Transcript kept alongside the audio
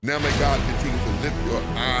Now may God continue to lift your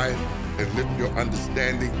eyes and lift your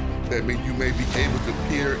understanding, that you may be able to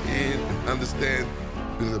peer in and understand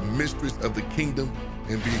the mysteries of the kingdom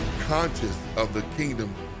and be conscious of the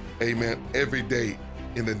kingdom, amen, every day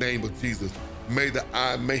in the name of Jesus.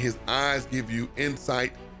 May his eyes give you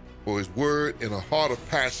insight for his word and a heart of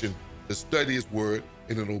passion to study his word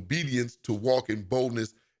and an obedience to walk in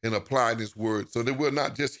boldness and applying his word, so that we're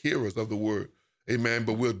not just hearers of the word, amen,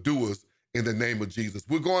 but we're doers in the name of Jesus.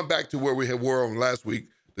 We're going back to where we were on last week,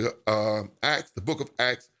 the book of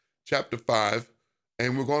Acts, chapter 5,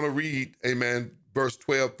 and we're going to read, amen, verse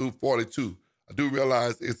 12 through 42. I do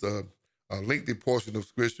realize it's a lengthy portion of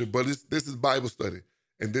scripture, but this is Bible study,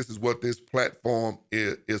 and this is what this platform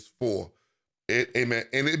is for. Amen.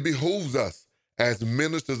 And it behooves us as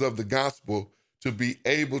ministers of the gospel to be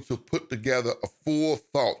able to put together a full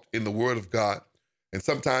thought in the word of God. And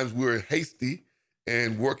sometimes we're hasty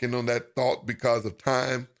and working on that thought because of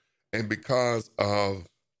time and because of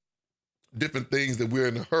different things that we're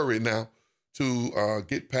in a hurry now to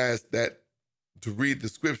get past that, to read the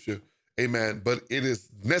scripture. Amen. But it is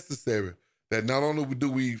necessary that not only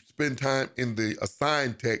do we spend time in the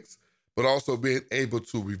assigned text, but also being able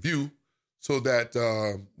to review so that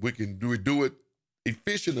we can do it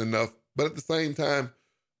efficient enough, but at the same time,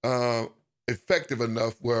 effective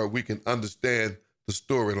enough where we can understand the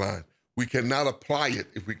storyline. We cannot apply it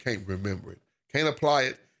if we can't remember it. Can't apply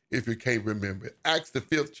it if you can't remember it. Acts, the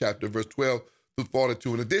 5th chapter, verse 12 through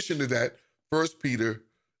 42. In addition to that, 1 Peter,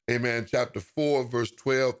 amen, chapter 4, verse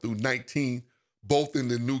 12 through 19, both in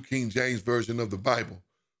the New King James Version of the Bible.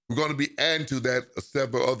 We're going to be adding to that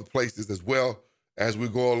several other places as well as we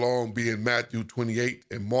go along, being Matthew 28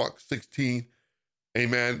 and Mark 16,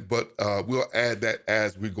 amen, but we'll add that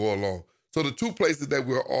as we go along. So the two places that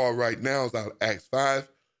we're all right now is out of Acts 5,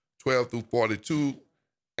 12 through 42,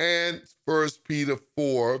 and 1 Peter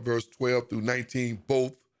 4, verse 12 through 19,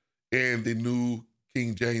 both in the New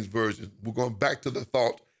King James Version. We're going back to the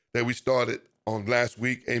thought that we started on last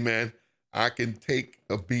week, amen. I can take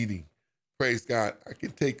a beating. Praise God. I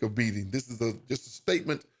can take a beating. This is just a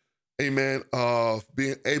statement, amen, of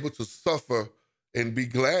being able to suffer and be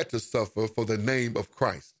glad to suffer for the name of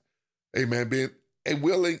Christ. Amen. Being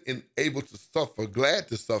willing and able to suffer, glad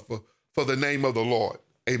to suffer for the name of the Lord.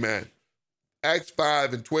 Amen. Acts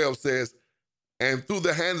 5 and 12 says, and through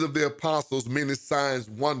the hands of the apostles, many signs,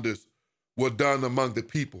 wonders were done among the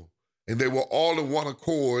people, and they were all in one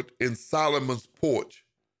accord in Solomon's porch.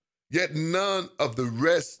 Yet none of the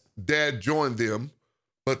rest dared join them,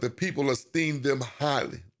 but the people esteemed them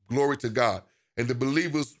highly. Glory to God. And the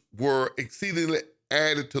believers were exceedingly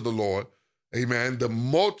added to the Lord. Amen. The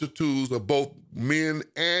multitudes of both men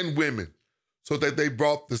and women, so that they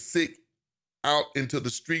brought the sick out into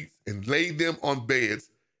the streets and laid them on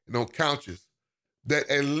beds and on couches, that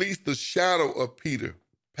at least the shadow of Peter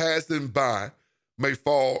passing by may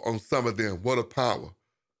fall on some of them. What a power.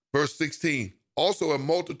 Verse 16, also a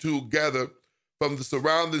multitude gathered from the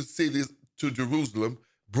surrounding cities to Jerusalem,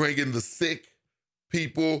 bringing the sick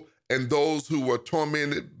people and those who were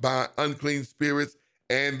tormented by unclean spirits,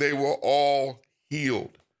 and they were all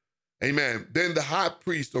healed. Amen. Then the high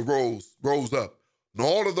priest rose up, and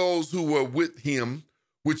all of those who were with him,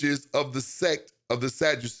 which is of the sect of the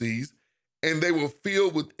Sadducees, and they were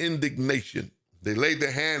filled with indignation. They laid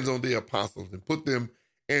their hands on the apostles and put them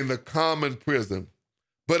in the common prison.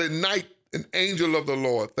 But at night, an angel of the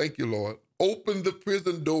Lord, thank you, Lord, opened the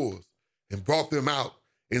prison doors and brought them out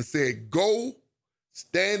and said, go,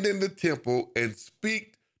 stand in the temple and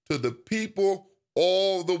speak to the people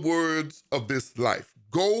all the words of this life.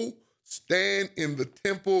 Go, stand in the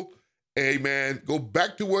temple, amen. Go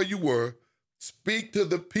back to where you were. Speak to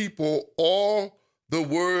the people all the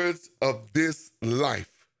words of this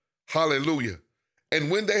life. Hallelujah. And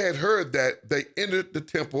when they had heard that, they entered the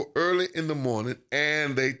temple early in the morning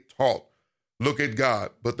and they taught. Look at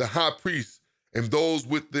God. But the high priest and those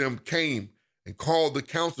with them came and called the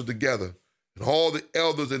council together and all the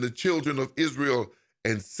elders and the children of Israel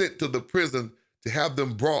and sent to the prison to have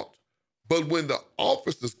them brought. But when the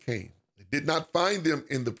officers came, they did not find them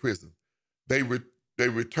in the prison. They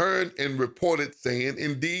returned and reported, saying,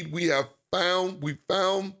 indeed, we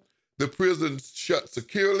found the prison shut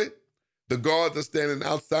securely. The guards are standing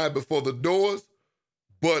outside before the doors.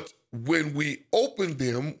 But when we opened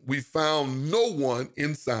them, we found no one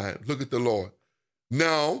inside. Look at the Lord.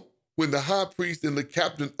 Now, when the high priest and the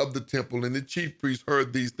captain of the temple and the chief priest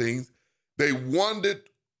heard these things, they wondered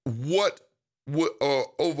over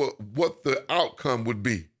what the outcome would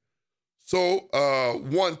be. So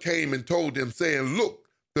one came and told them, saying, look,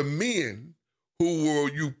 the men who were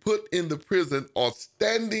you put in the prison are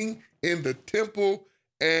standing in the temple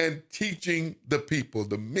and teaching the people.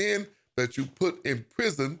 The men that you put in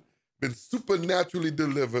prison been supernaturally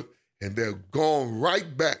delivered, and they're gone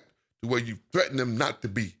right back to where you threatened them not to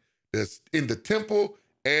be. They're in the temple,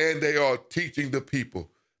 and they are teaching the people.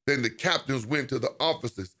 Then the captains went to the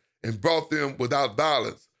officers and brought them without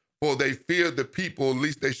violence, for they feared the people,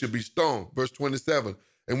 lest they should be stoned. Verse 27,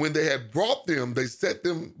 and when they had brought them, they set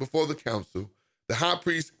them before the council. The high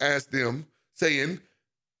priest asked them, saying,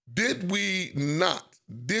 Did we not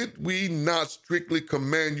strictly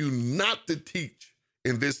command you not to teach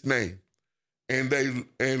in this name? And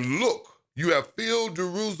look, you have filled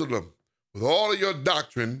Jerusalem with all of your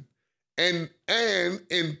doctrine, and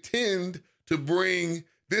intend to bring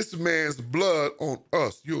this man's blood on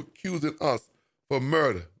us. You're accusing us for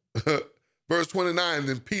murder. Verse 29,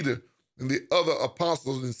 then Peter and the other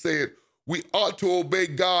apostles and said, we ought to obey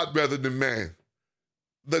God rather than man.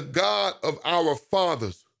 The God of our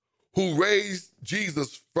fathers, who raised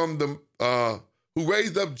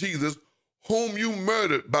up Jesus, whom you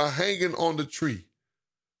murdered by hanging on the tree.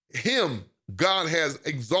 Him God has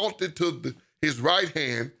exalted to his right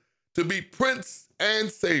hand to be Prince and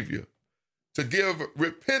Savior, to give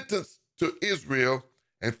repentance to Israel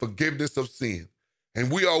and forgiveness of sin. And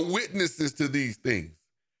we are witnesses to these things.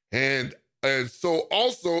 And so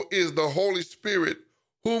also is the Holy Spirit,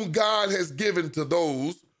 whom God has given to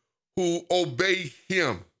those who obey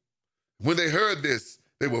him. When they heard this,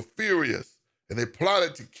 they were furious, and they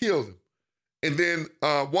plotted to kill him. And then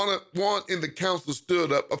one in the council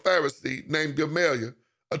stood up, a Pharisee named Gamaliel,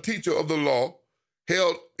 a teacher of the law,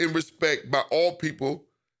 held in respect by all people,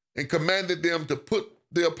 and commanded them to put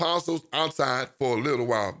the apostles outside for a little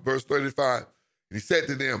while. Verse 35, and he said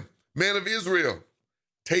to them, Men of Israel,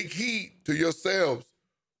 take heed to yourselves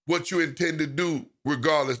what you intend to do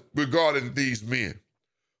regarding these men.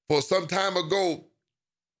 For some time ago,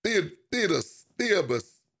 Theobus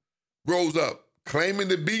rose up, claiming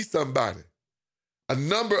to be somebody. A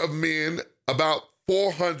number of men, about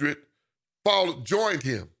 400, joined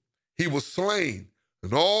him. He was slain,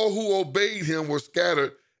 and all who obeyed him were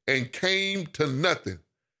scattered and came to nothing.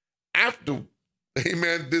 After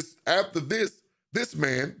this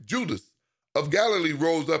man, Judas of Galilee,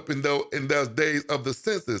 rose up in those days of the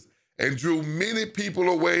census and drew many people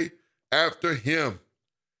away after him.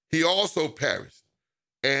 He also perished,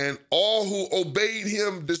 and all who obeyed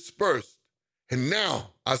him dispersed. And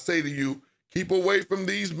now I say to you, keep away from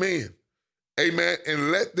these men, amen,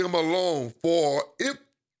 and let them alone. For if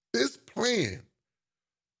this plan,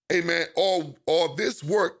 amen, or this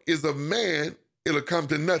work is of man, it'll come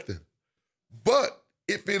to nothing. But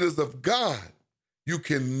if it is of God, you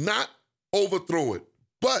cannot overthrow it.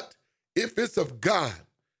 But if it's of God,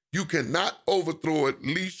 you cannot overthrow it,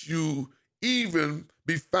 lest you even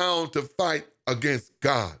be found to fight against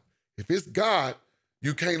God. If it's God,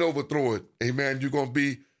 you can't overthrow it. Amen. You're going to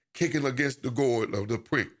be kicking against the gourd of the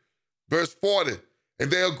prick. Verse 40,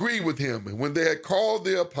 and they agreed with him. And when they had called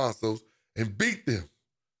the apostles and beat them,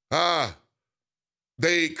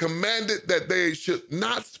 they commanded that they should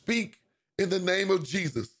not speak in the name of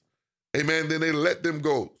Jesus. Amen. Then they let them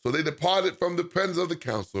go. So they departed from the presence of the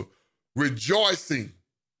council, rejoicing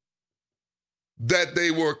that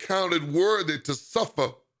they were counted worthy to suffer,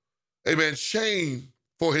 amen, shame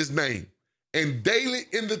for his name. And daily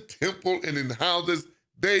in the temple and in houses,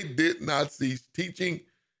 they did not cease teaching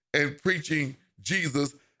and preaching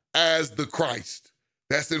Jesus as the Christ.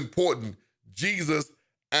 That's important. Jesus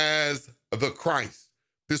as the Christ.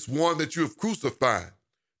 This one that you have crucified.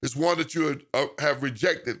 This one that you have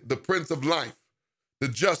rejected, the Prince of Life, the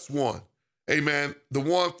just one. Amen. The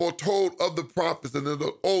one foretold of the prophets and of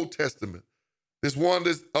the Old Testament. This one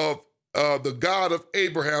is of the God of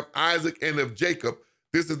Abraham, Isaac, and of Jacob.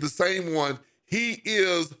 This is the same one. He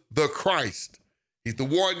is the Christ. He's the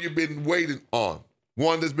one you've been waiting on,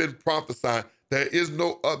 one that's been prophesied. There is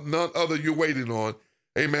none other you're waiting on.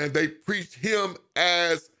 Amen. They preach him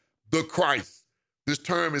as the Christ. This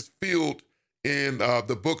term is filled in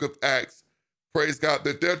the book of Acts. Praise God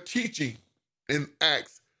that they're teaching in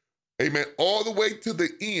Acts. Amen. All the way to the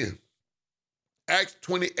end. Acts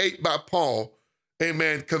 28 by Paul.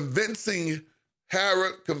 Amen. Convincing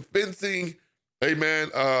Herod, amen,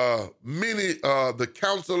 the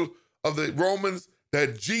council of the Romans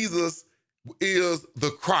that Jesus is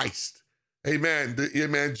the Christ. Amen.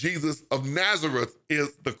 Amen. Jesus of Nazareth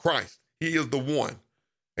is the Christ. He is the one.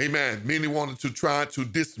 Amen. Many wanted to try to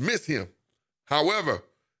dismiss him. However,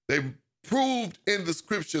 they proved in the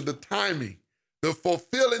scripture the timing, the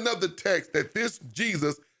fulfilling of the text that this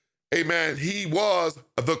Jesus, amen, he was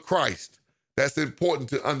the Christ. That's important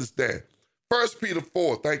to understand. 1 Peter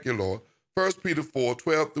 4, thank you, Lord. 1 Peter 4,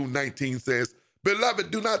 12 through 19 says,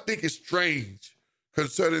 Beloved, do not think it strange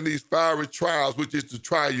concerning these fiery trials, which is to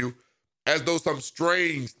try you, as though some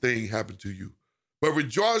strange thing happened to you. But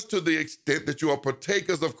rejoice to the extent that you are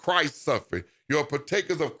partakers of Christ's suffering. You are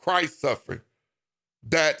partakers of Christ's suffering,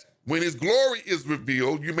 that when his glory is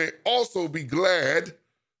revealed, you may also be glad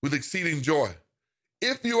with exceeding joy.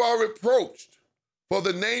 If you are reproached for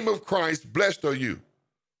the name of Christ, blessed are you,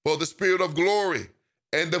 for the Spirit of glory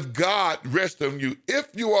and of God rest on you. If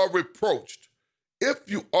you are reproached, if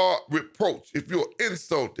you are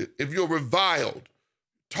insulted, if you're reviled,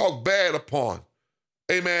 talked bad upon,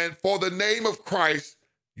 amen, for the name of Christ,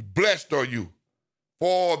 blessed are you.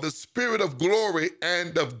 For the Spirit of glory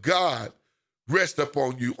and of God rest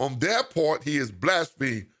upon you. On their part, he is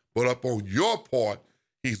blasphemed, but upon your part,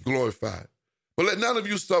 he's glorified. But let none of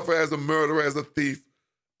you suffer as a murderer, as a thief,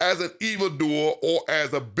 as an evildoer, or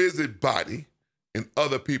as a busybody in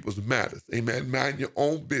other people's matters. Amen. Mind your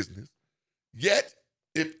own business. Yet,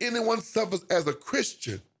 if anyone suffers as a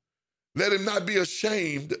Christian, let him not be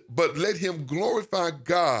ashamed, but let him glorify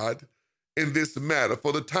God in this matter.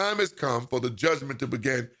 For the time has come for the judgment to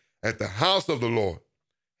begin at the house of the Lord.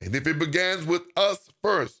 And if it begins with us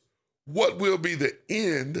first, what will be the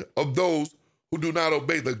end of those who do not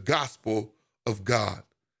obey the gospel of God?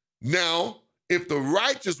 Now, if the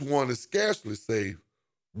righteous one is scarcely saved,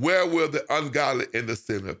 where will the ungodly and the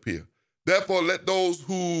sinner appear? Therefore, let those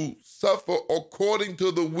who suffer according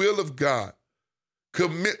to the will of God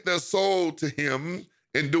commit their soul to him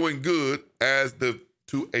in doing good as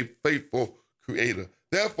to a faithful creator.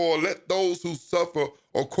 Therefore, let those who suffer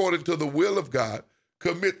according to the will of God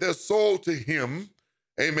commit their soul to him,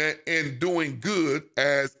 amen, in doing good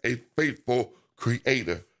as a faithful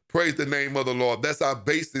creator. Praise the name of the Lord. That's our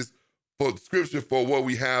basis for scripture for what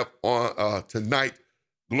we have on tonight.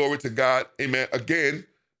 Glory to God. Amen. Again,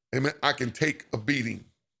 amen, I can take a beating.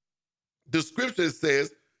 The scripture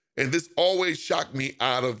says, and this always shocked me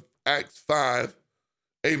out of Acts 5,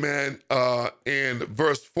 amen, in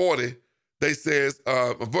verse 40, they says,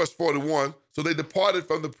 verse 41, so they departed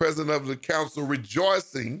from the presence of the council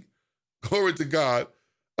rejoicing, glory to God,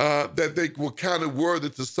 that they were counted worthy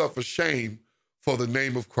to suffer shame for the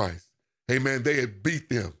name of Christ. Amen. They had beat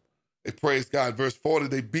them. They praise God. Verse 40,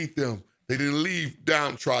 they beat them. They didn't leave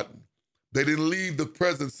downtrodden. They didn't leave the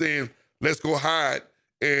presence saying, let's go hide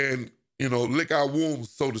and, lick our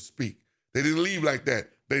wounds, so to speak. They didn't leave like that.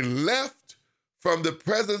 They left from the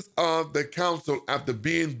presence of the council after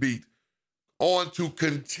being beat on to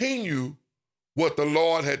continue what the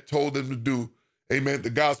Lord had told them to do. Amen.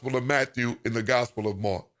 The Gospel of Matthew and the Gospel of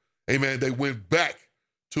Mark. Amen. They went back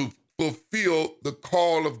to fulfill the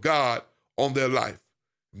call of God on their life.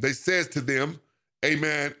 They says to them,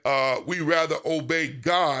 amen, we rather obey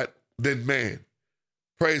God than man.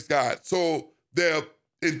 Praise God. So they're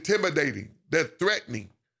intimidating. They're threatening.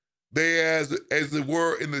 They, as it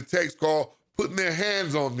were in the text, called putting their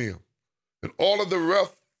hands on them. And all of the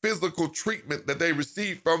rough physical treatment that they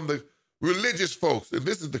received from the religious folks. And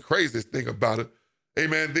this is the craziest thing about it.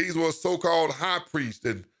 Amen. These were so-called high priests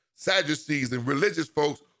and Sadducees and religious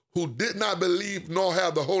folks who did not believe nor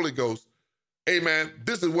have the Holy Ghost. Amen.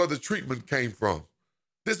 This is where the treatment came from.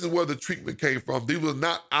 This is where the treatment came from. These were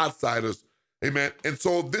not outsiders. Amen. And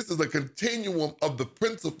so this is a continuum of the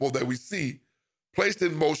principle that we see placed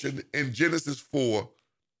in motion in Genesis 4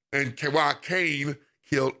 and why Cain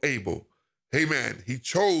killed Abel. Amen. He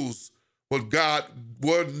chose what God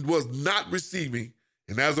was not receiving,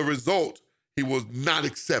 and as a result, he was not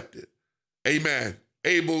accepted. Amen.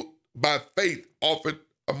 Abel, by faith, offered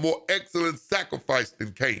a more excellent sacrifice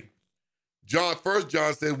than Cain. First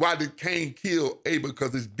John said, why did Cain kill Abel?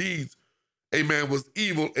 Because his deeds, amen, was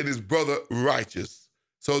evil and his brother righteous.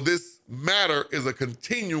 So this matter is a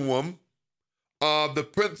continuum of the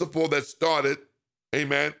principle that started,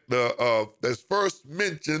 amen, that's first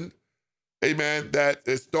mentioned, amen, that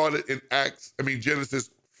it started in Genesis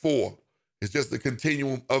 4. It's just a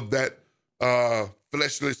continuum of that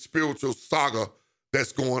fleshly spiritual saga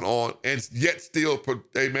that's going on and yet still,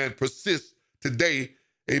 amen, persists today,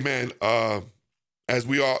 amen, as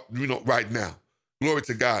we are, right now. Glory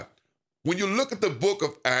to God. When you look at the book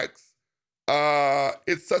of Acts,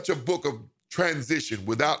 it's such a book of transition.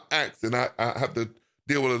 Without Acts, and I have to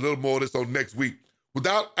deal with a little more of this on next week.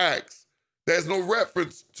 Without Acts, there's no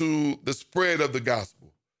reference to the spread of the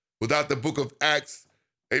gospel. Without the book of Acts,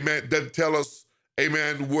 amen, doesn't tell us,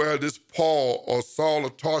 amen, where this Paul or Saul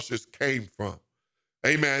of Tarsus came from.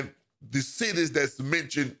 Amen. The cities that's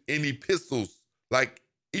mentioned in epistles like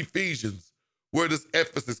Ephesians, where does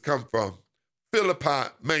Ephesus come from? Philippi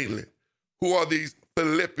mainly. Who are these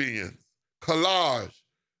Philippians? How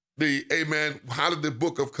did the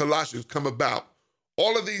book of Colossians come about?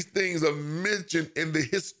 All of these things are mentioned in the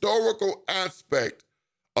historical aspect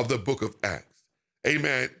of the book of Acts.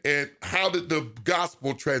 Amen. And how did the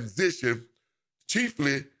gospel transition,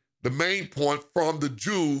 chiefly the main point, from the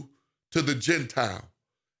Jew to the Gentile?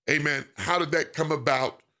 Amen. How did that come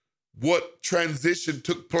about? What transition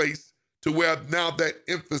took place to where now that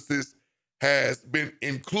emphasis has been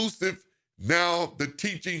inclusive? Now the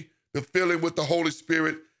teaching, the filling with the Holy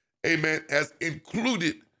Spirit, amen, has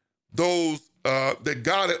included those that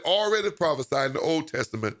God had already prophesied in the Old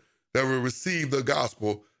Testament that will receive the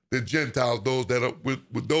gospel, the Gentiles, those that are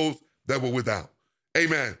with those that were without.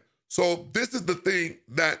 Amen. So this is the thing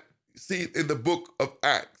that you see in the book of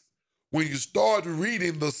Acts. When you start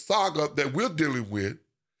reading the saga that we're dealing with,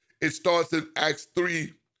 it starts in Acts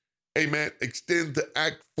 3, amen, extends to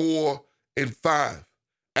Acts 4 and 5.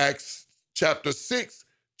 Acts chapter 6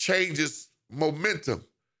 changes momentum,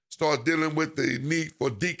 starts dealing with the need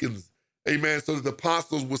for deacons, amen, so that the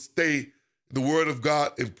apostles would stay in the word of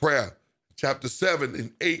God in prayer. Chapter 7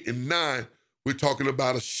 and 8 and 9, we're talking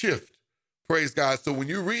about a shift. Praise God. So when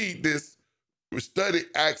you read this, we study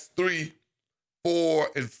Acts 3, 4,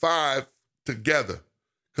 and 5 together.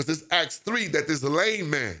 Because it's Acts 3 that this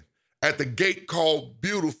lame man at the gate called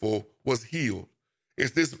Beautiful was healed.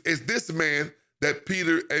 It's this man that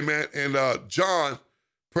Peter, amen, and John,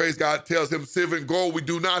 praise God, tells him, silver and gold we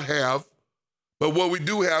do not have, but what we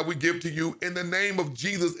do have we give to you. In the name of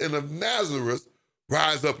Jesus and of Nazareth,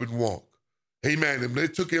 rise up and walk. Amen. And they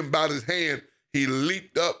took him by his hand. He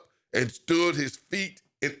leaped up and stood. His feet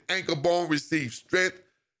and ankle bone received strength.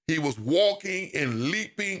 He was walking and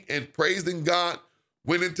leaping and praising God.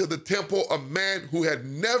 Went into the temple, a man who had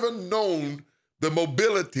never known the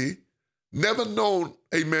mobility, never known,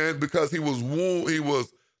 amen, because he was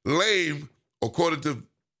lame, according to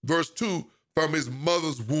verse 2, from his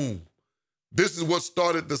mother's womb. This is what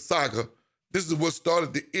started the saga. This is what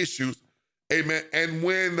started the issues. Amen. And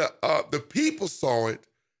when the people saw it,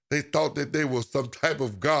 they thought that they were some type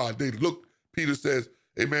of God. They looked, Peter says,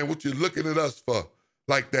 amen, what you looking at us for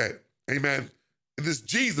like that? Amen. And this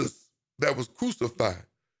Jesus that was crucified,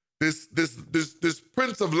 this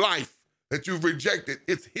Prince of Life that you've rejected,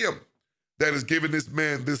 it's him that is giving this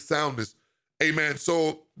man this soundness. Amen.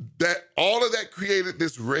 So that all of that created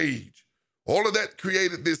this rage. All of that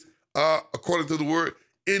created this, according to the word,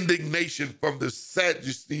 indignation from the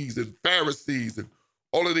Sadducees and Pharisees and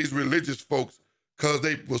all of these religious folks, because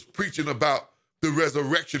they was preaching about the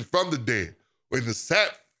resurrection from the dead. When the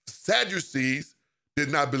Sadducees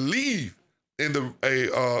did not believe in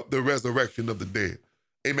the resurrection of the dead.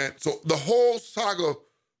 Amen. So the whole saga,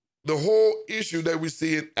 the whole issue that we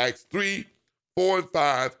see in Acts 3, 4, and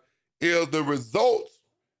 5 is the results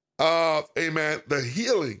of, amen, the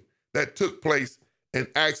healing that took place in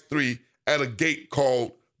Acts 3 at a gate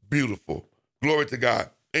called Beautiful. Glory to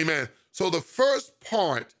God. Amen. So the first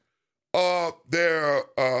part of their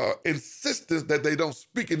insistence that they don't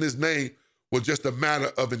speak in his name was just a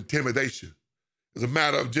matter of intimidation. It's a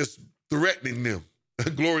matter of just threatening them.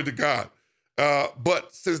 Glory to God.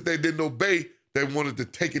 But since they didn't obey, they wanted to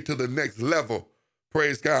take it to the next level.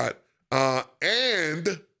 Praise God.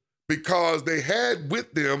 And because they had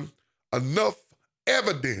with them enough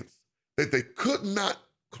evidence that they could not,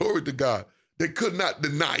 glory to God, they could not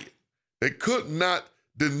deny it. They could not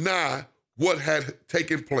deny what had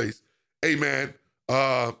taken place. Amen.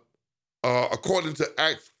 According to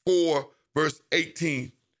Acts 4, verse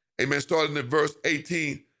 18. Amen. Starting at verse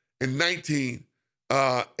 18 and 19.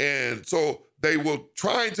 And so they were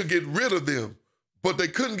trying to get rid of them, but they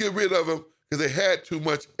couldn't get rid of them because they had too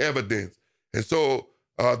much evidence. And so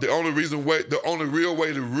the only real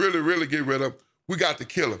way to really get rid of them, we got to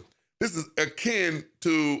kill him. This is akin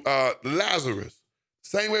to Lazarus.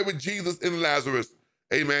 Same way with Jesus and Lazarus.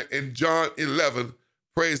 Amen. In John 11,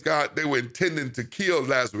 praise God, they were intending to kill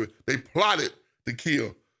Lazarus. They plotted to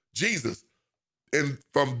kill Jesus. And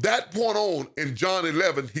from that point on, in John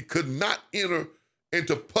 11, he could not enter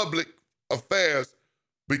into public affairs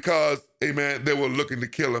because, amen, they were looking to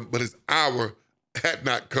kill him, but his hour had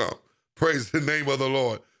not come. Praise the name of the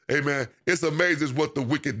Lord. Amen. It's amazing what the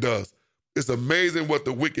wicked does. It's amazing what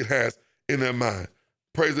the wicked has in their mind.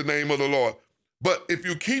 Praise the name of the Lord. But if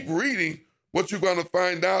you keep reading, what you're going to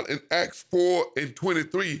find out in Acts 4 and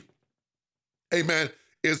 23, amen,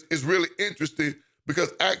 is really interesting,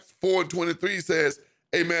 because Acts 4 and 23 says,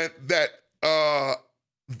 amen, that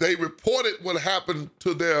they reported what happened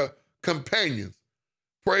to their companions.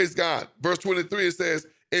 Praise God. Verse 23, it says,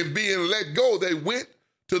 and being let go, they went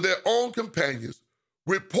to their own companions,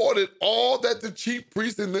 reported all that the chief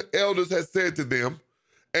priests and the elders had said to them.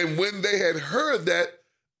 And when they had heard that,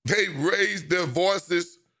 they raised their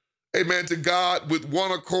voices amen, to God with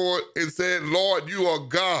one accord and said, Lord, you are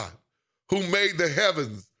God who made the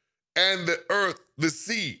heavens and the earth, the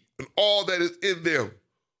sea, and all that is in them,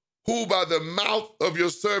 who by the mouth of your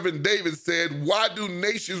servant David said, why do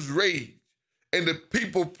nations rage and the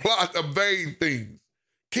people plot a vain things?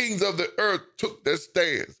 Kings of the earth took their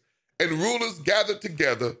stands, and rulers gathered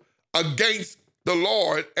together against the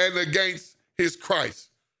Lord and against his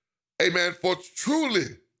Christ. Amen. For truly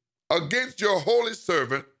against your holy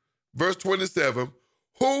servant, verse 27,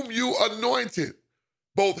 whom you anointed,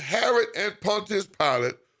 both Herod and Pontius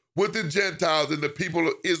Pilate, with the Gentiles and the people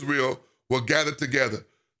of Israel were gathered together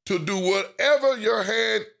to do whatever your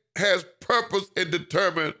hand has purposed and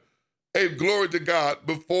determined, a glory to God,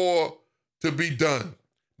 before to be done.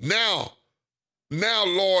 Now,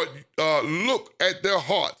 Lord, look at their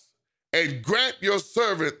hearts and grant your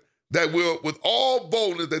servant that will, with all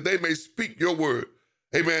boldness, that they may speak your word.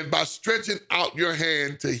 Amen. By stretching out your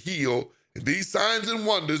hand to heal, and these signs and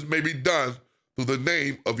wonders may be done through the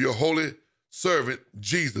name of your holy servant,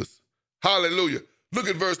 Jesus. Hallelujah. Look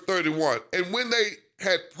at verse 31. And when they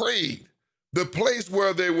had prayed, the place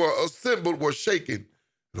where they were assembled was shaken,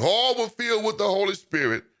 and all were filled with the Holy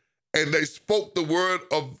Spirit, and they spoke the word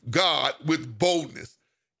of God with boldness.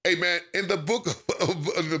 Amen. In the book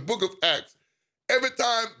of Acts, every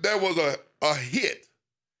time there was a hit,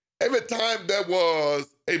 every time there was,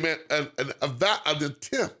 amen, an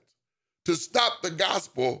attempt to stop the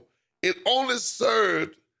gospel, it only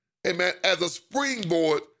served, amen, as a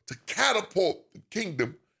springboard to catapult the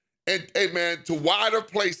kingdom and, amen, to wider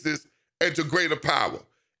places and to greater power.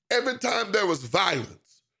 Every time there was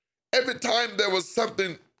violence, every time there was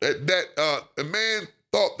something that a man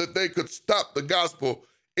thought that they could stop the gospel,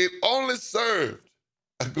 it only served,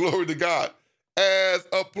 glory to God, as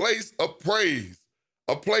a place of praise,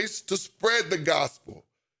 a place to spread the gospel,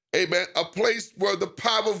 amen, a place where the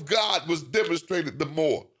power of God was demonstrated the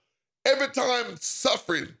more. Every time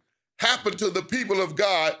suffering happened to the people of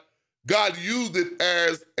God, God used it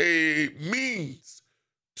as a means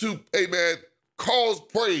to, amen, cause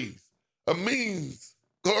praise, a means,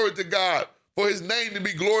 glory to God, for his name to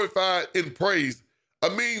be glorified in praise, a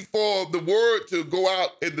means for the word to go out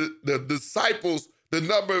and the disciples, the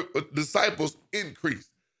number of disciples increased.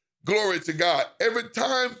 Glory to God. Every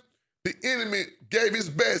time the enemy gave his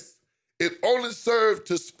best, it only served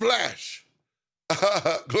to splash,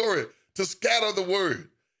 glory, to scatter the word.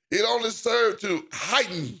 It only served to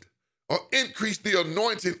heighten or increase the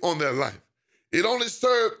anointing on their life. It only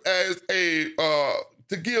served as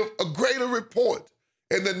to give a greater report.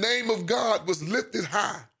 And the name of God was lifted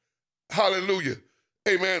high. Hallelujah.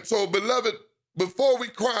 Amen. So, beloved, before we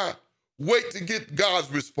cry, wait to get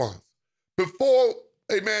God's response. Before,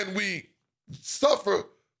 amen, we suffer,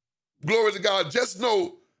 glory to God, just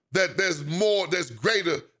know that there's more, there's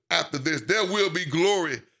greater after this. There will be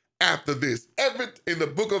glory after this. In the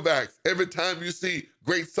book of Acts, every time you see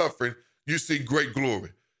great suffering, you see great glory.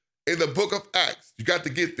 In the book of Acts, you got to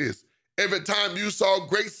get this. Every time you saw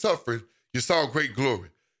great suffering, you saw great glory.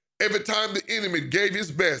 Every time the enemy gave his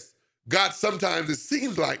best, God, sometimes it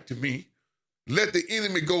seems like to me, let the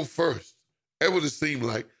enemy go first. That's what it seemed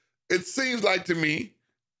like. It seems like to me,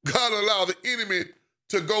 God allowed the enemy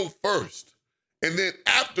to go first. And then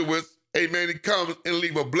afterwards, amen, he comes and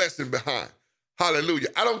leave a blessing behind. Hallelujah.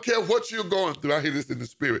 I don't care what you're going through. I hear this in the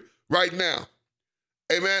spirit right now.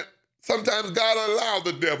 Amen. Sometimes God allowed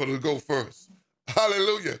the devil to go first.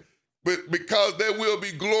 Hallelujah. But because there will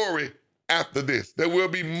be glory after this. There will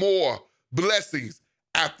be more blessings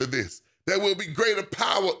after this. There will be greater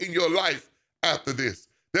power in your life after this.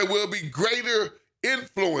 There will be greater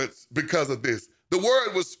influence because of this. The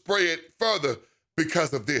word will spread further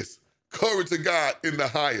because of this. Glory to God in the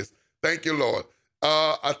highest. Thank you, Lord.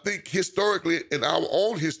 I think historically in our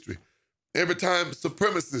own history, every time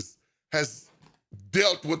supremacists has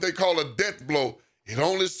dealt what they call a death blow, it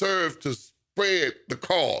only served to spread the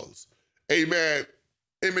cause. Amen.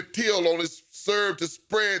 Emmett Till only served to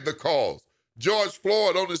spread the cause. George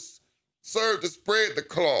Floyd only served to spread the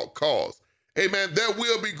cause. Amen. There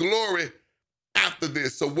will be glory after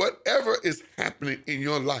this. So whatever is happening in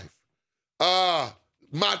your life,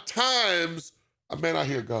 my times, man, I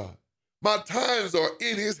hear God. My times are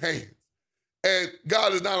in his hands. And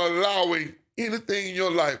God is not allowing anything in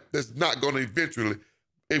your life that's not going to eventually,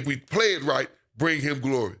 if we play it right, bring him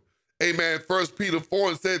glory. Amen. 1 Peter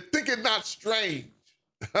 4 said, think it not strange.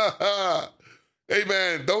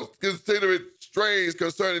 Amen. Don't consider it strange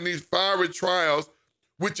concerning these fiery trials,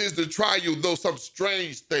 which is to try you, though some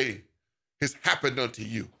strange thing has happened unto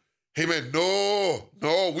you. Amen. No,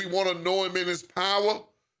 we want to know him in his power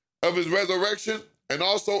of his resurrection and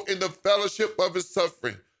also in the fellowship of his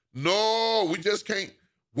suffering, No, we just can't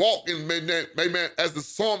walk in, amen, as the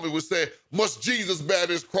psalmist would say, must Jesus bear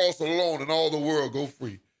this cross alone and all the world go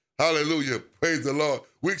free. Hallelujah. Praise the Lord.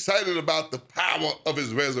 We're excited about the power of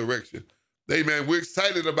his resurrection. Amen. We're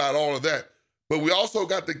excited about all of that. But we also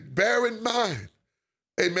got to bear in mind,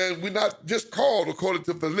 amen, we're not just called, according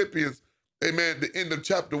to Philippians, amen, the end of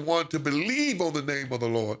chapter 1, to believe on the name of the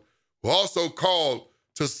Lord. We're also called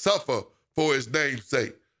to suffer for his name's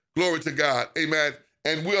sake. Glory to God. Amen.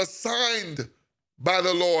 And we're assigned by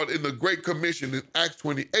the Lord in the Great Commission in Acts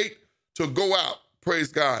 28 to go out.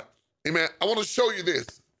 Praise God. Amen. I want to show you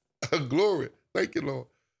this. Glory. Thank you, Lord.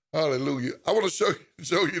 Hallelujah. I want to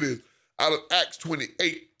show you this out of Acts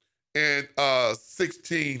 28 and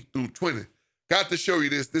 16 through 20. Got to show you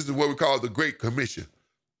this. This is what we call the Great Commission.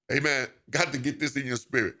 Amen. Got to get this in your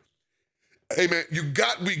spirit. Amen.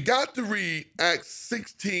 We got to read Acts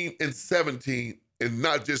 16 and 17 and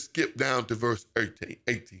not just skip down to verse 18.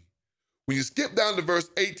 When you skip down to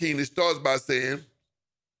verse 18, it starts by saying,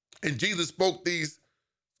 and Jesus spoke to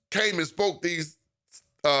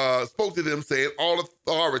them, saying, all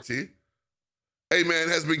authority, amen,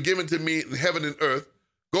 has been given to me in heaven and earth.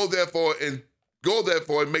 Go therefore and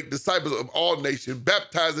make disciples of all nations,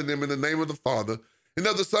 baptizing them in the name of the Father, and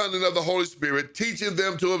of the Son, and of the Holy Spirit, teaching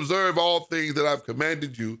them to observe all things that I've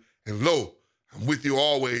commanded you. And lo, I'm with you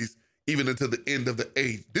always, even until the end of the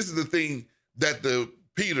age. This is the thing that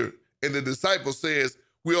Peter and the disciples says,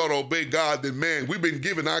 we ought to obey God than man. We've been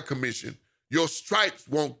given our commission. Your stripes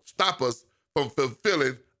won't stop us from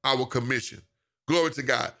fulfilling our commission. Glory to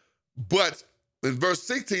God. But in verse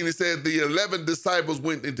 16, it said, the 11 disciples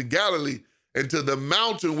went into Galilee and to the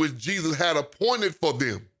mountain which Jesus had appointed for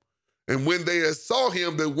them. And when they saw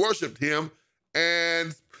him, they worshiped him,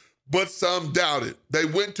 but some doubted. They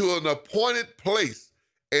went to an appointed place,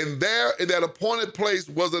 and there in that appointed place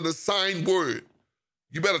was an assigned word.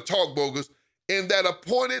 You better talk, bogus. In that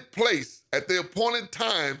appointed place, at the appointed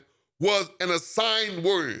time, was an assigned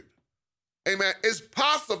word. Amen. It's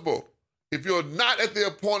possible, if you're not at the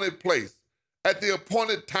appointed place, at the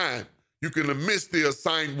appointed time, you can miss the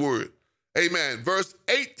assigned word. Amen. Verse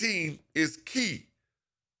 18 is key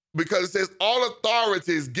because it says, all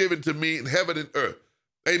authority is given to me in heaven and earth.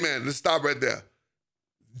 Amen. Let's stop right there.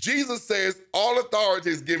 Jesus says, all authority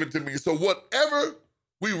is given to me. So whatever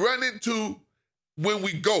we run into when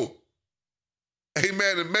we go,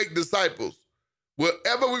 amen, and make disciples,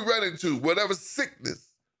 whatever we run into, whatever sickness,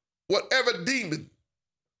 whatever demon,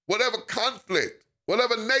 whatever conflict,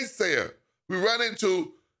 whatever naysayer we run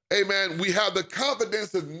into, amen, we have the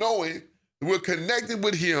confidence of knowing that we're connected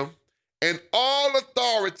with him and all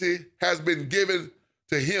authority has been given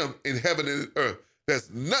to him in heaven and in earth. There's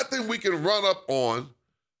nothing we can run up on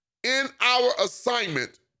in our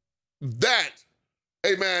assignment that,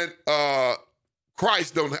 amen,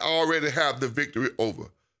 Christ don't already have the victory over.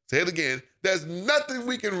 Say it again. There's nothing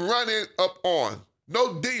we can run it up on.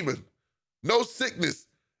 No demon, no sickness,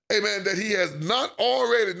 amen, that he has not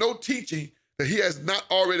already, no teaching that he has not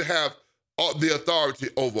already have the authority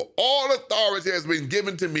over. All authority has been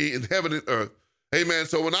given to me in heaven and earth. Amen.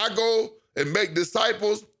 So when I go and make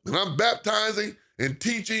disciples and I'm baptizing and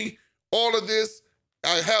teaching all of this,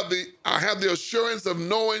 I have the assurance of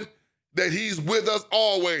knowing that he's with us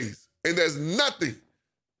always. And there's nothing,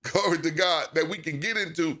 glory to God, that we can get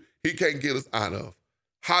into he can't get us out of.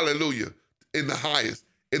 Hallelujah. In the highest,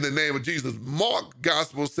 in the name of Jesus. Mark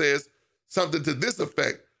gospel says something to this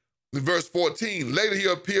effect. In verse 14, later he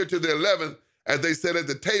appeared to the 11 as they sat at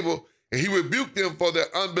the table, and he rebuked them for their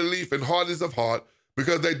unbelief and hardness of heart,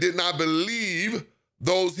 because they did not believe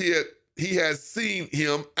those he had seen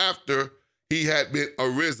him after he had been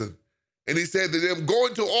arisen. And he said to them, go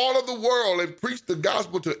into all of the world and preach the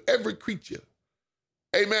gospel to every creature.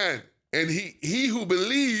 Amen. And he who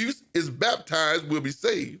believes is baptized will be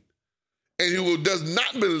saved, and who does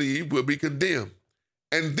not believe will be condemned.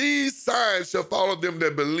 And these signs shall follow them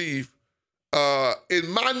that believe. In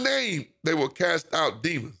my name, they will cast out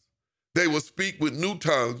demons. They will speak with new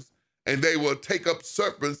tongues, and they will take up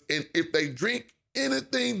serpents. And if they drink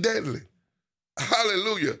anything deadly,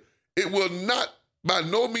 hallelujah, it will not by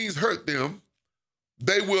no means hurt them.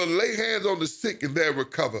 They will lay hands on the sick and they'll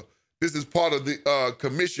recover. This is part of the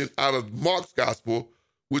commission out of Mark's gospel,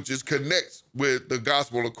 which connects with the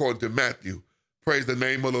gospel according to Matthew. Praise the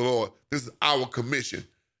name of the Lord. This is our commission.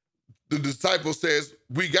 The disciple says,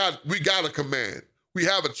 we got a command. We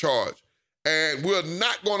have a charge. And we're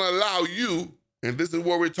not going to allow you, and this is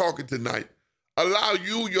where we're talking tonight, allow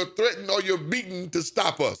you, your threatening or your beating to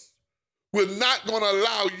stop us. We're not going to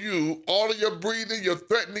allow you, all of your breathing, your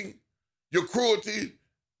threatening, your cruelty,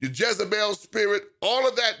 your Jezebel spirit, all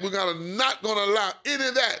of that, we're not going to allow any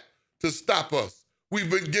of that to stop us. We've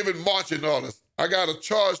been given marching orders. I got a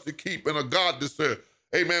charge to keep and a God to serve.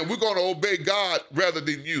 Amen. We're going to obey God rather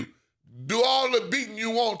than you. Do all the beating you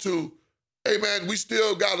want to. Amen. We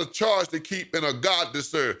still got a charge to keep and a God to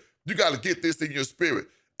serve. You got to get this in your spirit.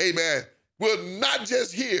 Amen. We're not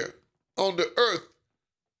just here on the earth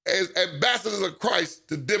as ambassadors of Christ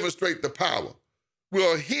to demonstrate the power. We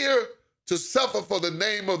are here to suffer for the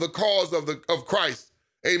name of the cause of Christ.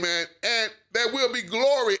 Amen. And there will be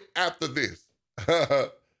glory after this.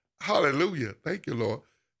 Hallelujah. Thank you, Lord.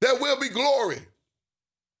 There will be glory.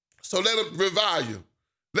 So let them revile you.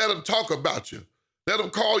 Let them talk about you. Let them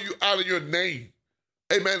call you out of your name.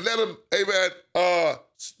 Amen. Let them, amen,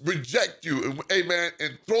 reject you, amen,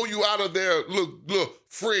 and throw you out of their little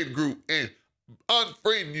friend group and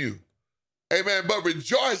unfriend you. Amen. But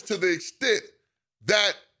rejoice to the extent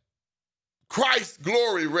that Christ's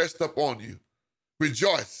glory rests upon you.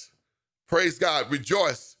 Rejoice. Praise God.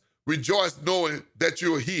 Rejoice. Rejoice knowing that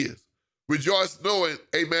you're his. Rejoice knowing,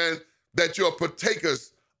 amen, that you're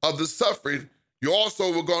partakers of the suffering. You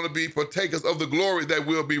also were going to be partakers of the glory that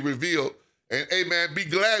will be revealed. And amen, be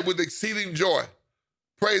glad with exceeding joy.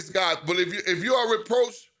 Praise God. But if you are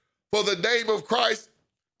reproached for the name of Christ,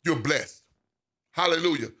 you're blessed.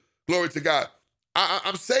 Hallelujah. Glory to God.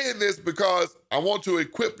 I'm saying this because I want to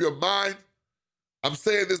equip your mind. I'm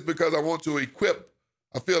saying this because I want to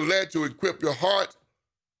I feel led to equip your heart.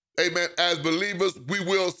 Amen. As believers, we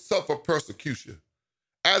will suffer persecution.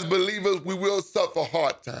 As believers, we will suffer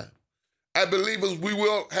hard time. As believers, we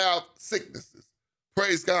will have sicknesses.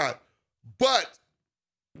 Praise God. But,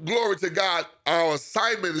 glory to God, our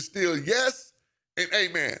assignment is still yes and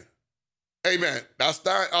amen. Amen.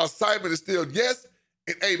 Our assignment is still yes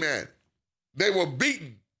and amen. They were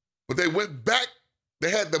beaten, but they went back.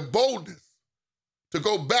 They had the boldness to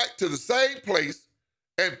go back to the same place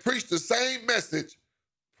and preach the same message.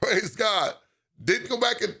 Praise God. Didn't go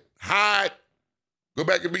back and hide, go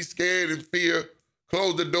back and be scared and fear,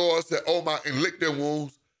 close the door, say, oh my, and lick their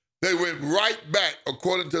wounds. They went right back,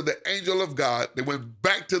 according to the angel of God. They went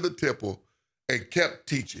back to the temple and kept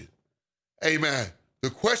teaching. Amen.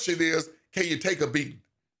 The question is, can you take a beating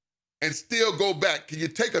and still go back? Can you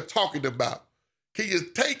take a talking about? Can you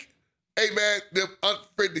take, amen, them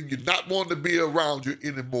unfriending you, not wanting to be around you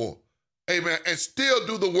anymore? Amen. And still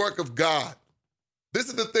do the work of God. This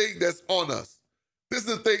is the thing that's on us. This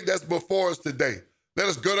is the thing that's before us today. Let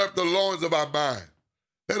us gird up the loins of our mind.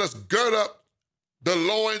 Let us gird up the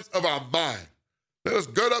loins of our mind. Let us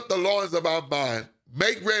gird up the loins of our mind.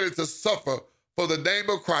 Make ready to suffer for the name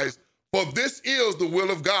of Christ. For this is the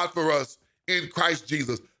will of God for us in Christ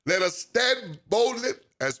Jesus. Let us stand boldly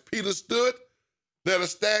as Peter stood. Let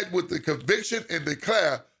us stand with the conviction and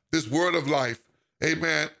declare this word of life.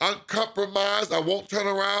 Amen. Uncompromised. I won't turn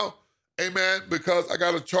around. Amen. Because I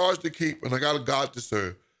got a charge to keep and I got a God to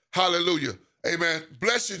serve. Hallelujah. Amen.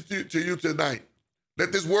 Blessings to you tonight.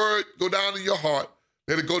 Let this word go down in your heart.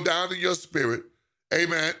 Let it go down in your spirit.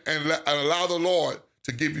 Amen. And allow the Lord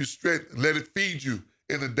to give you strength. Let it feed you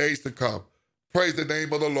in the days to come. Praise the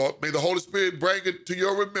name of the Lord. May the Holy Spirit bring it to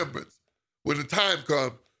your remembrance when the time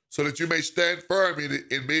comes so that you may stand firm in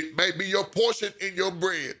it and may be your portion in your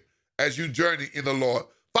bread as you journey in the Lord.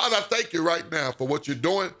 Father, I thank you right now for what you're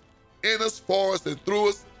doing in us, for us, and through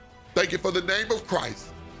us. Thank you for the name of Christ,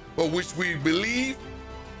 for which we believe.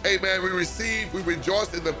 Amen. We receive, we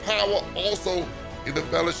rejoice in the power, also in the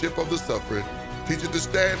fellowship of the suffering. Teach us to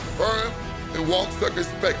stand firm and walk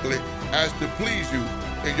circumspectly as to please you.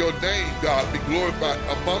 In your name, God, be glorified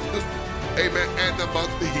amongst us, amen, and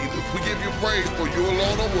amongst the heathens. We give you praise for you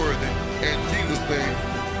alone are worthy. In Jesus' name,